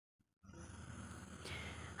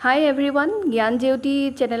Hi everyone, Gyan Jyoti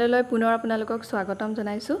channelলৈ পুনৰ আপোনালোকক স্বাগতম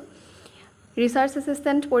জনাইছো। ৰিসাৰ্চ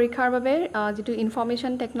এসিস্টেন্ট পৰীক্ষাৰ বাবে যেটো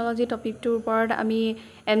ইনফৰমেশন টেকনলজি টপিকটোৰ ওপৰত আমি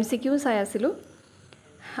MCQ চাই আছিলো।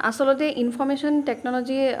 আসলতে ইনফৰমেশন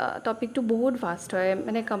টেকনলজি টপিকটো বহুত ভাষ্ট হয়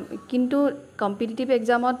মানে কিন্তু কম্পিটিটিভ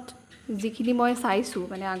এক্সামত যিখিনি মই চাইছো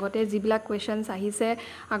মানে আগতে যিবিলাক কোৱেশ্চনছ আহিছে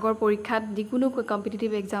আগৰ পৰীক্ষাত যিকোনো কম্পিটিটিভ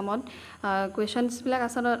এক্সামত কোৱেশ্চনছ বিলাক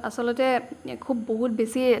আসলতে খুব বহুত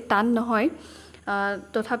বেছি টান নহয়।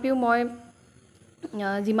 তথাপিও মই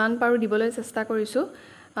যিমান পাৰো দিবলৈ চেষ্টা কৰিছো।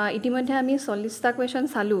 ইতিমধ্যে আমি 40টা কোৱেশ্চন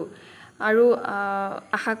চালু আৰু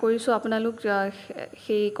আশা কৰিছো আপোনালোক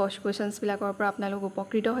সেই কোৱেশ্চনছ বিলাকৰ পৰা আপোনালোক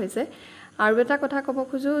উপকৃত হৈছে। আৰু এটা কথা ক'ব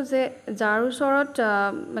খোজো যে যাৰ ওচৰত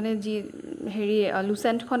মানে যি হেৰি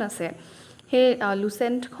লুচেন্টখন আছে সেই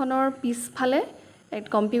লুচেন্টখনৰ পিছফালে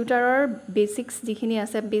কম্পিউটাৰৰ বেসিক্স যিখিনি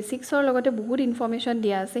আছে বেসিক্সৰ লগতে বহুত ইনফৰমেশন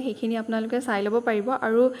দিয়া আছে সেইখিনি আপোনালোকে চাই ল'ব পাৰিব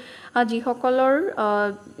আৰু যিসকলৰ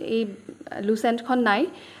এই লুচেন্টখন নাই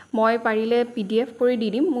মই পাৰিলে PDF কৰি দি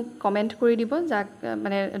দিম মোক কমেন্ট কৰি দিব যাক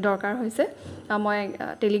মানে দৰকাৰ হৈছে মই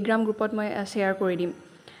টেলিগ্ৰাম গ্ৰুপত মই শেয়াৰ কৰি দিম।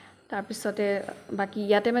 তাৰ পিছতে বাকি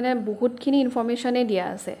ইয়াতে মানে বহুতখিনি ইনফৰমেশনে দিয়া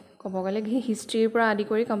আছে ক'ব গ'লে হিষ্ট্ৰীৰ পৰা আদি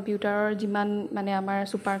কৰি কম্পিউটাৰৰ যিমান মানে আমাৰ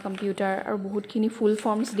সুপাৰ কম্পিউটাৰ আৰু বহুতখিনি ফুল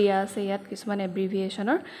ফৰ্মছ দিয়া আছে ইয়াত কিছুমান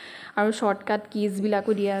এব্ৰিভিয়েচনৰ আৰু শৰ্টকাট কিজ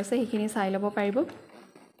বিলাকো দিয়া আছে সেইখিনি চাই ল'ব পাৰিব।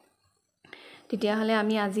 তেতিয়া হলে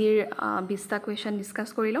আমি আজিৰ 20টা কোৱেশ্চন ডিসকাস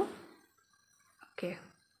কৰি লওঁ। Okay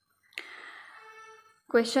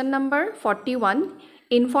Question number 41.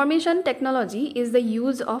 Information technology is the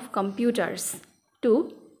use of computers to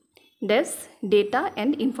data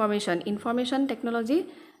and information. Information technology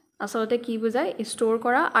আসলতে কি বুজায় স্টোৰ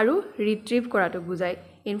কৰা আৰু ৰিট্ৰিভ কৰাটো বুজায়।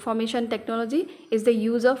 Information technology is the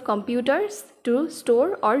use of computers to store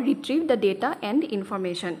or retrieve the data and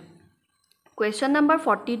information. Question number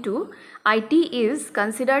 42. IT is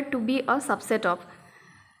considered to be a subset of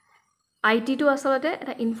IT to আসলতে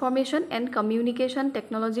এটা information and communication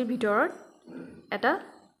টেকনলজিৰ ভিতৰত এটা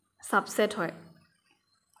subset হয়।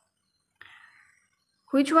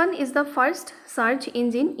 Which one is the first search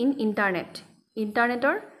engine in internet?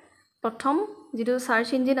 ইন্টাৰনেটৰ প্ৰথম যেটো search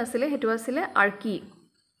engine আছিল হেতু আছিল Arki.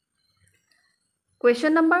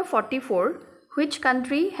 Question number 44. Which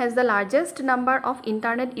country has the largest number of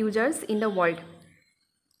internet users in the world?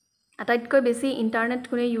 আটাইতকৈ বেছি ইন্টাৰনেট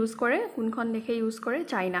কোনে ইউজ কৰে কোনখন দেশে ইউজ কৰে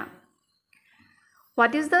China.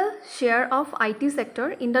 What is the share of IT sector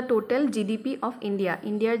in the total GDP of India?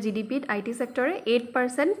 India's GDP IT sector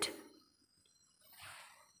 8%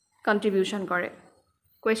 contribution करे।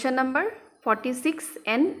 Question number 46.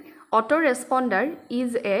 An autoresponder is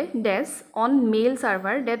a dash on mail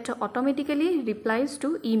server that automatically replies to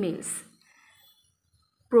emails.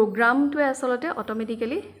 Program to আসলতে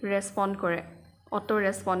automatically respond करे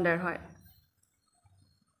autoresponder হয়।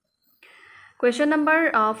 Question number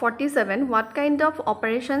 47. What kind of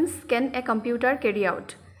operations can a computer carry out?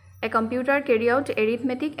 A computer carry out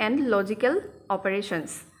arithmetic and logical operations.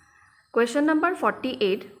 Question number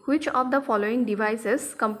 48. Which of the following devices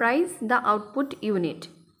comprise the output unit?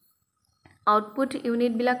 Output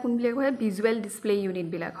unit bilak kun bilak hoy visual display unit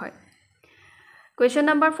bilak hoy. Question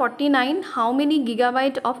number 49. How many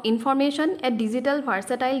gigabyte of information a digital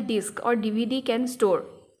versatile disk or DVD can store?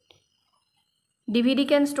 DVD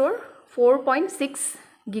can store 4.6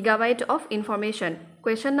 gigabyte of information.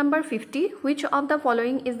 Question number 50. Which of the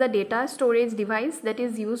following is the data storage device that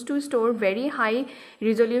is used to store very high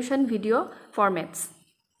resolution video formats?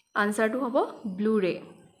 Answer to hobo Blu-ray.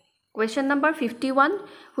 Question number 51.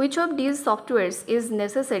 Which of these softwares is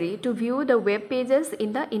necessary to view the web pages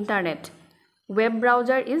in the internet? Web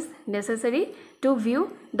browser is necessary to view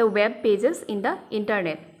the web pages in the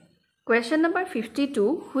internet. Question number 52.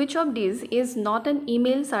 Which of these is not an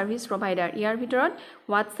email service provider? ইয়াৰ ভিতৰত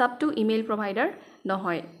WhatsApp to email provider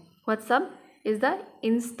নহয়। WhatsApp is the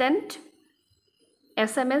instant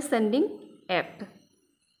SMS sending app.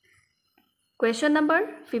 Question number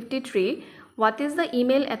 53. What is the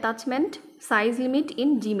email attachment size limit in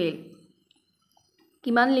Gmail?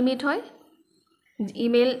 কিমান limit হয়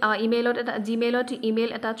Gmailot email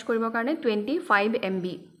attach কৰিবৰ কাৰণে 25 MB.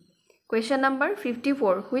 Question number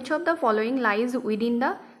 54. Which of the following lies within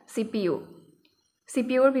the CPU?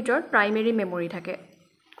 CPU ৰ ভিতৰত primary memory থাকে।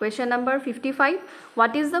 Question number 55.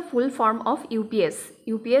 What is the full form of UPS?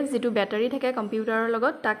 UPS যেটো ব্যাটাৰি থাকে কম্পিউটাৰৰ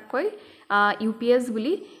লগত তাক কয় UPS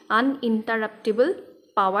বুলি uninterruptible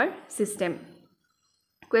power system.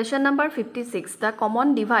 Question number 56. The common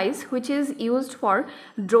device which is used for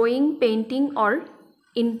drawing, painting or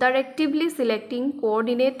interactively selecting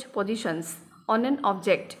coordinate positions on an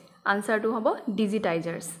object. Answer to hobo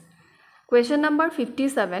digitizers. Question number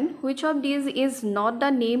 57. Which of these is not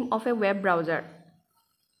the name of a web browser?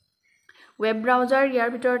 Web browser ইয়াৰ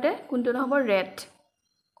ভিতৰতে কোনটো নহ'ব rate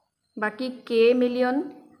বাকি কে million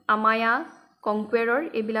Amaya কনকুৱেৰৰ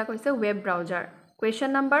এইবিলাক হৈছে web browser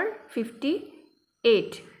question number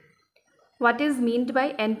 58 What is meant by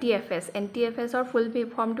NTFS? NTFS or full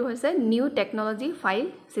form to hoise New Technology File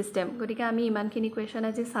System. Gotike ami imankhini question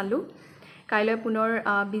aji salu. Kailoi punor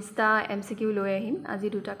 20 ta MCQ loi ahim.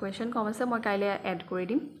 Aji duta question kom ase moi kaile add kori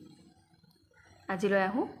dim. Aji loi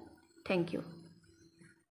ahu. Thank you.